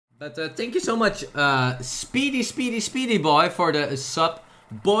But thank you so much, Speedy Boy, for the sub.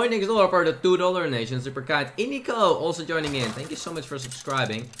 Boy next door for the $2 donation. Super kind. Inico also joining in. Thank you so much for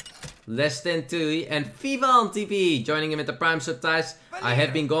subscribing. Less than 2. And Vivan TV joining in with the Prime sub, Thijs. I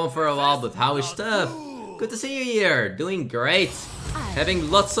have been gone for a while, but how is stuff? Good to see you here. Doing great.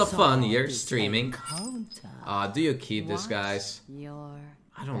 Having lots of fun here streaming. Do you keep this, guys?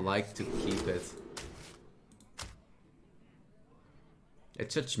 I don't like to keep it.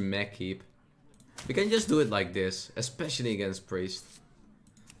 It's such meh keep. We can just do it like this, especially against Priest.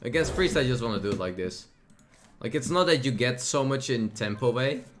 Against Priest, I just want to do it like this. Like, it's not that you get so much in tempo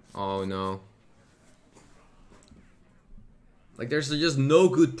way. Oh no. Like, there's just no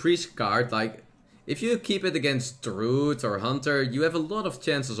good Priest card. Like, if you keep it against Druid or Hunter, you have a lot of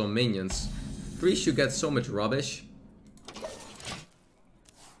chances on minions. Priest, you get so much rubbish.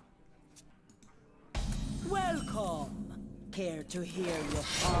 Welcome. Care to hear your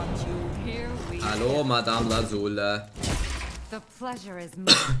part, you? Here we Hello, Madame Lazul. The pleasure is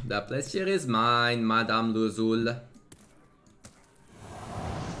mine. The pleasure is mine, Madame Lazul.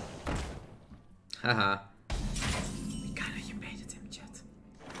 Haha. We kinda humiliated him, chat.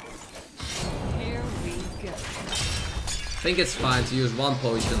 Here we go. I think it's fine to use one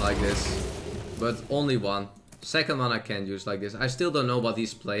potion like this, but only one. Second one I can't use like this. I still don't know what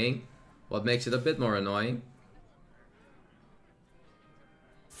he's playing, what makes it a bit more annoying.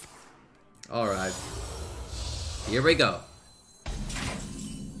 Alright. Here we go.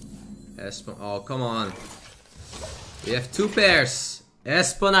 Oh, come on. We have 2 pairs.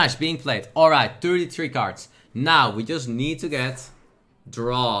 Espionage being played. Alright, 33 cards. Now, we just need to get...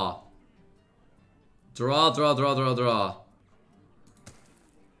 Draw. Draw.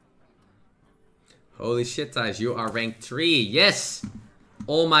 Holy shit, Thijs, you are rank 3. Yes!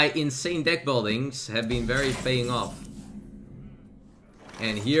 All my insane deck buildings have been very paying off.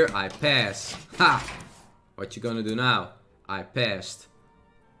 And here I pass. Ha! What you gonna do now? I passed.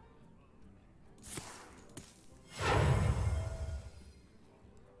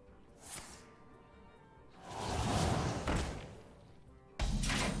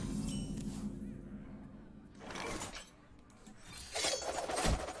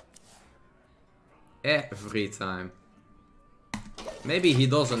 Every time. Maybe he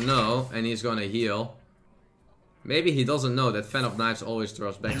doesn't know and he's gonna heal. Maybe he doesn't know that Fan of Knives always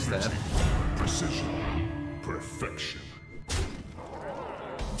throws backstab. Precision. Perfection.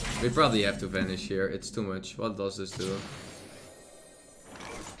 We probably have to vanish here. It's too much. What does this do?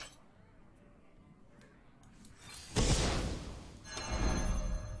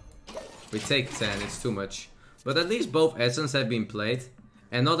 We take 10. It's too much. But at least both Essence have been played.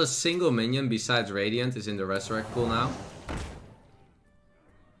 And not a single minion besides Radiant is in the Resurrect pool now.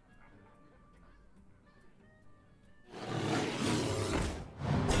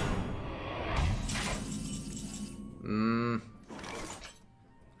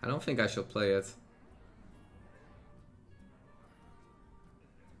 I don't think I should play it.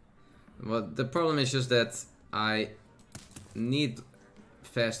 Well, the problem is just that I need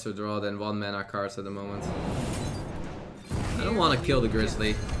faster draw than 1 mana cards at the moment. I don't want to kill the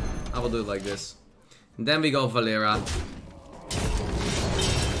Grizzly. I will do it like this. And then we go Valera.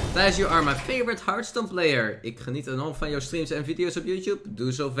 Thijs, you are my favorite Hearthstone player. Ik geniet enorm van jouw streams en video's op YouTube.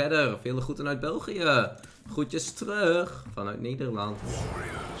 Doe zo verder. Vele groeten uit België. Groetjes terug vanuit Nederland.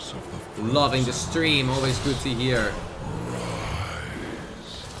 Loving the stream. Always good to hear.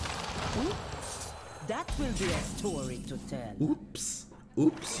 That will be a story to tell. Oops.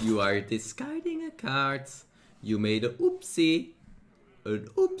 Oops, you are discarding a card. You made a oopsie. An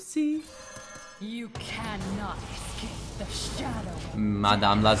oopsie. You cannot escape the shadow.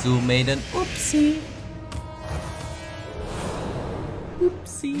 Madame Lazul made an oopsie.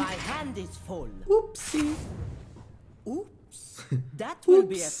 Oopsie. My hand is full. Oopsie. Oops. That will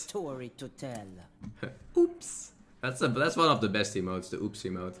be a story to tell. Oops. That's one of the best emotes, the oops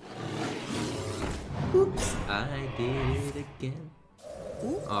emote. Oops, I did it again.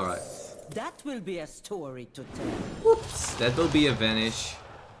 Alright. That will be a story to tell. Oops. That will be a vanish.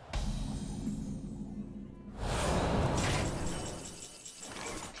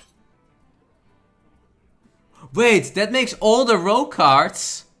 Wait, that makes all the row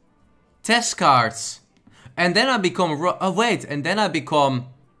cards test cards. And then I become and then I become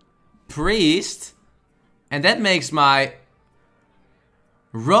priest. And that makes my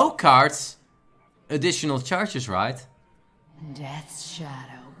row cards additional charges, right? Death's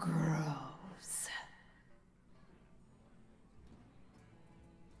shadow grows.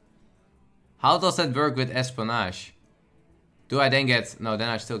 How does that work with espionage? Do I then get... No, then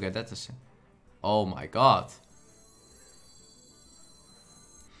I still get that. Oh my god.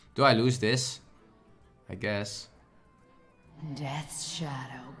 Do I lose this? I guess. Death's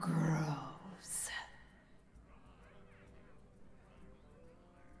shadow grows.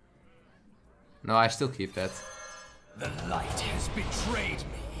 No, I still keep that. The light has betrayed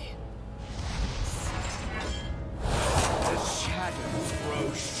me. The shadows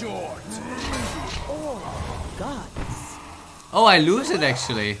grow short. All gods. Oh, I lose it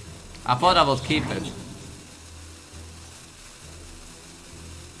actually. I thought I would keep it.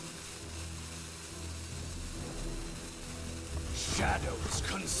 Shadows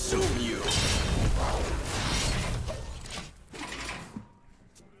consume you.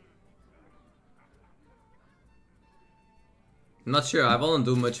 I'm not sure. I won't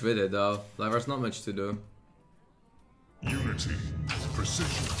do much with it though. Like, there's not much to do. Unity,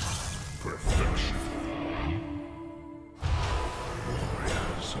 precision, perfection.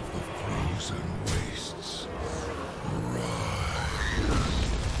 Warriors of the frozen wastes,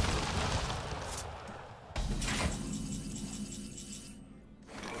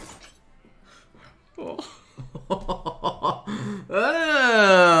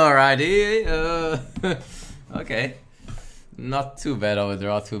 Alrighty. Okay. Not too bad of a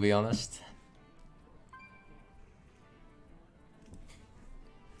draw, to be honest.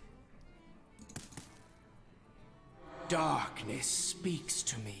 Darkness speaks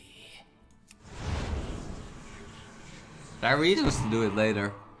to me. There are reasons to do it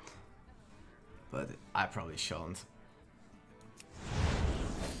later. But I probably shan't.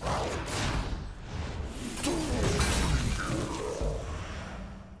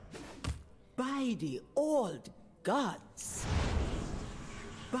 By the old gods.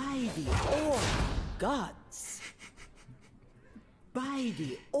 By the old gods. By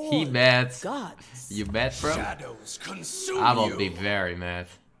the old He mad. gods. You mad, bro? Shadows consume I will you. be very mad.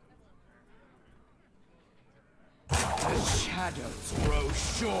 The shadows grow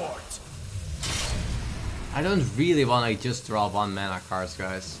short. I don't really want to just draw 1 mana cards,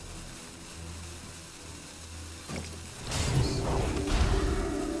 guys.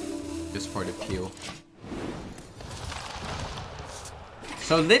 Just for the peel.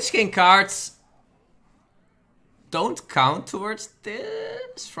 So Lich King cards don't count towards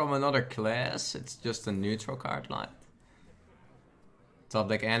this from another class. It's just a neutral card line. Top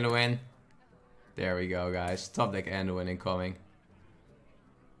deck Anduin. There we go, guys. Top deck Anduin incoming.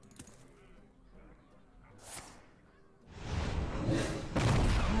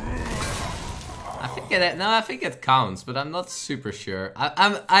 I think it counts, but I'm not super sure.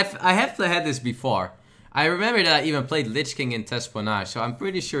 I have had this before. I remember that I even played Lich King in Tesponage, so I'm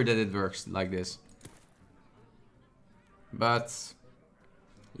pretty sure that it works like this. But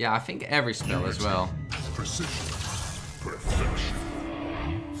yeah, I think every spell as well. precision, perfection.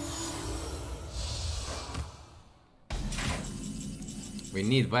 We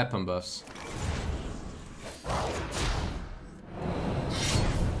need weapon buffs.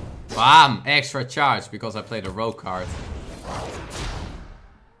 Bam! Extra charge because I played a rogue card.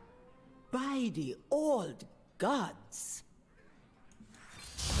 By the old gods.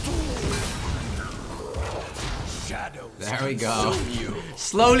 Shadows There we go. consume you.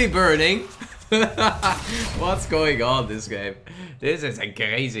 Slowly burning. What's going on this game? This is a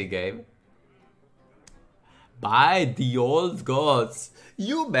crazy game. By the old gods.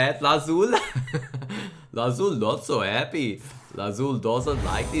 You mad, Lazul? Lazul not so happy. Lazul doesn't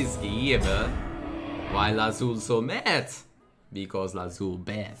like this game. Why Lazul so mad? Because Lazul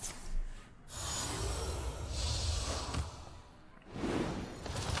bad.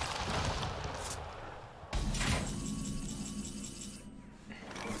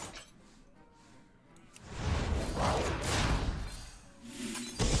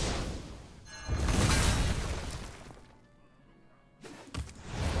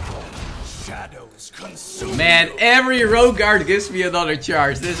 Shadows consume Man, you. every rogue guard gives me another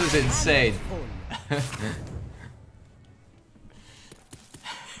charge. This is insane.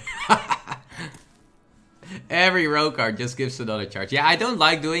 Every rogue card just gives another charge. Yeah, I don't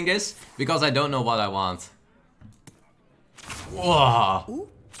like doing this because I don't know what I want. Whoa.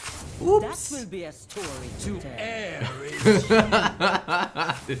 That will be a story to tell. Air is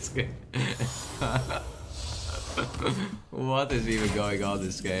This game. What is even going on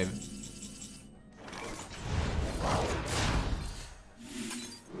this game?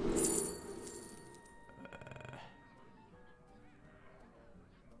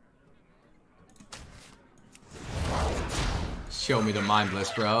 Show me the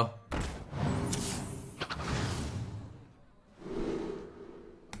mindless, bro.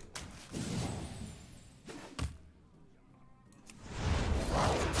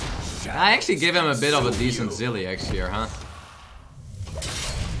 I actually give him a bit of a decent Zilly X here, huh?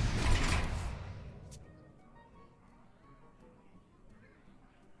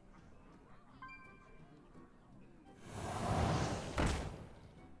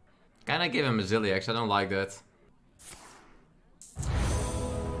 Can I give him a Zilliax? I don't like that.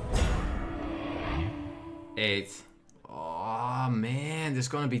 8. Oh man, this is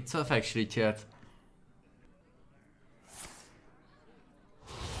gonna be tough actually, chat.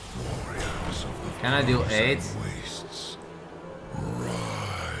 Can I do 8?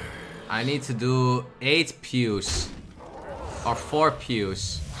 I need to do 8 pews. Or 4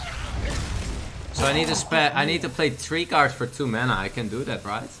 pews. So I need to play 3 cards for 2 mana. I can do that,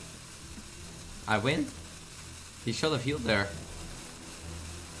 right? I win? He should have healed there.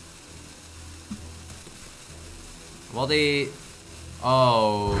 Well,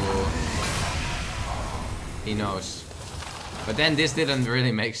 oh. He knows. But then this didn't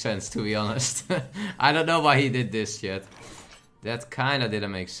really make sense, to be honest. I don't know why he did this yet. That kinda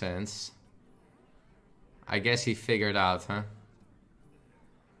didn't make sense. I guess he figured out, huh?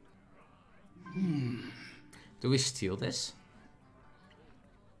 Do we steal this?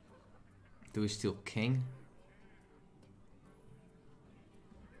 Do we steal king?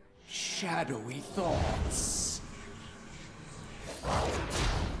 Shadowy thoughts.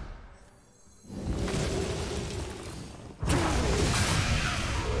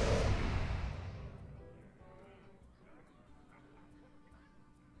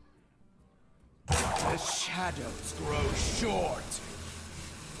 The shadows grow short.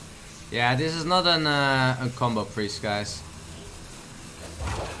 Yeah, this is not a combo priest, guys.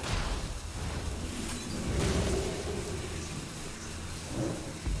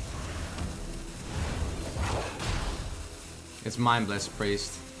 It's Mindbless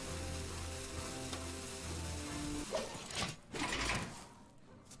Priest.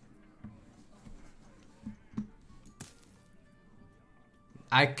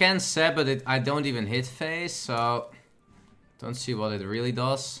 I can set, but I don't even hit phase, so don't see what it really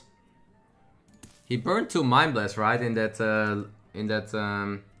does. He burned 2 Mindbless, right? In that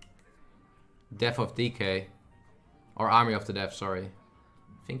Death of Decay, or Army of the Death. Sorry,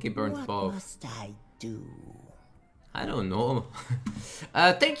 I think he burned both. What must I do? I don't know.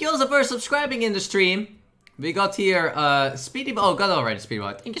 Thank you also for subscribing in the stream. We got here Speedy. Oh, got already Speedy.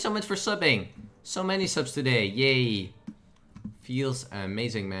 Thank you so much for subbing. So many subs today. Yay! Feels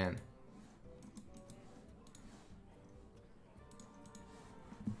amazing, man.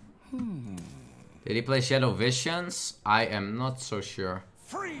 Did he play Shadow Visions? I am not so sure.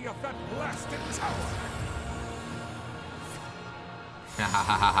 Free of that blasted tower.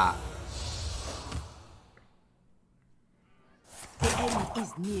 Hahaha. The end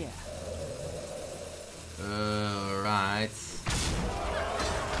is near. Alright.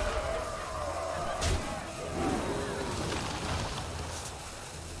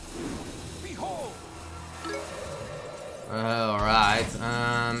 Behold. Alright.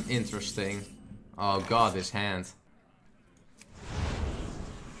 Interesting. Oh god, this hand.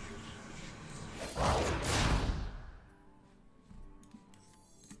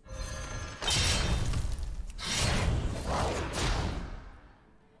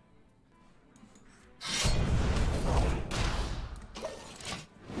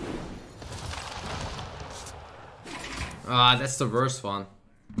 Ah, that's the worst one.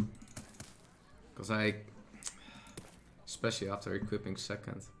 Because especially after equipping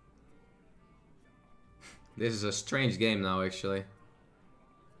second. This is a strange game now, actually.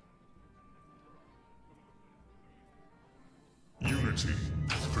 Unity,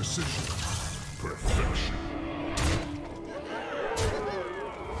 precision, perfection.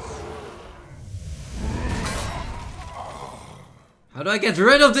 How do I get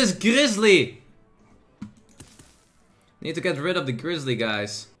rid of this grizzly? Need to get rid of the grizzly,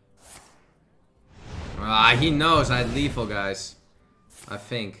 guys. Ah, he knows I had lethal, guys. I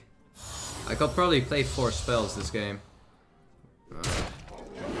think. I could probably play 4 spells this game.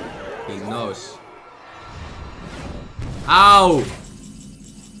 He knows. Ow!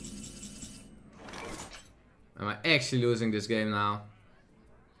 Am I actually losing this game now?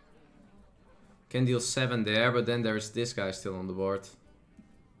 Can deal 7 there, but then there's this guy still on the board.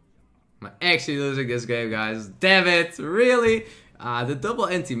 Am I actually losing this game, guys? Damn it! Really? The double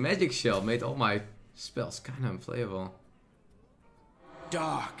anti-magic shell made all my spells kind of unplayable.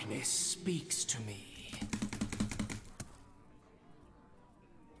 Darkness speaks to me.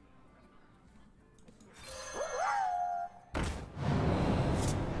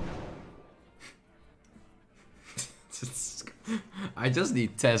 I just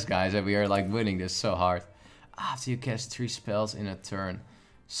need test, guys, and we are like winning this so hard. After you cast 3 spells in a turn,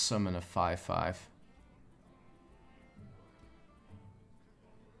 summon a 5/5.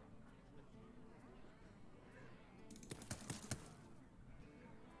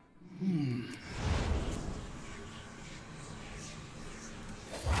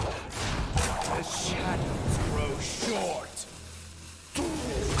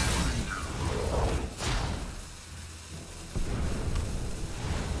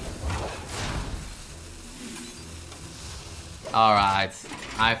 Alright.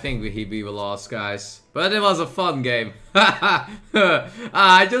 I think we lost, guys. But it was a fun game.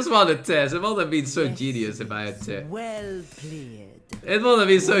 I just want to test. It would have been so genius if I had to. Well played. It would have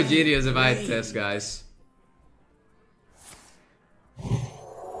been so genius if I had test, guys.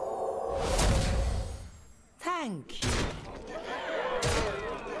 Thank you.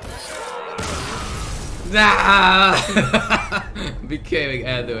 Nah! Became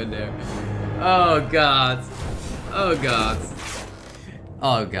Ando in there. Oh god. Oh god.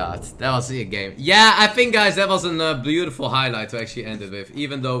 Oh god. That was a game. Yeah, I think, guys, that was a beautiful highlight to actually end it with.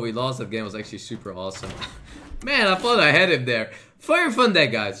 Even though we lost, that game was actually super awesome. Man, I thought I had him there. Very fun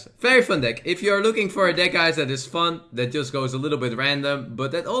deck, guys. Very fun deck. If you're looking for a deck, guys, that is fun, that just goes a little bit random,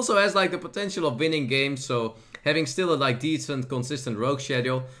 but that also has like the potential of winning games, so having still a like decent, consistent rogue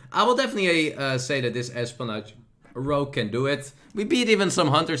schedule, I will definitely say that this Espionage rogue can do it. We beat even some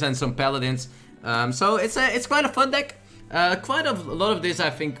hunters and some paladins, so it's quite a fun deck. Quite a lot of this,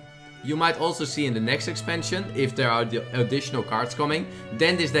 I think, you might also see in the next expansion if there are the additional cards coming.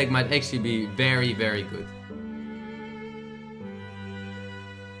 Then this deck might actually be very, very good.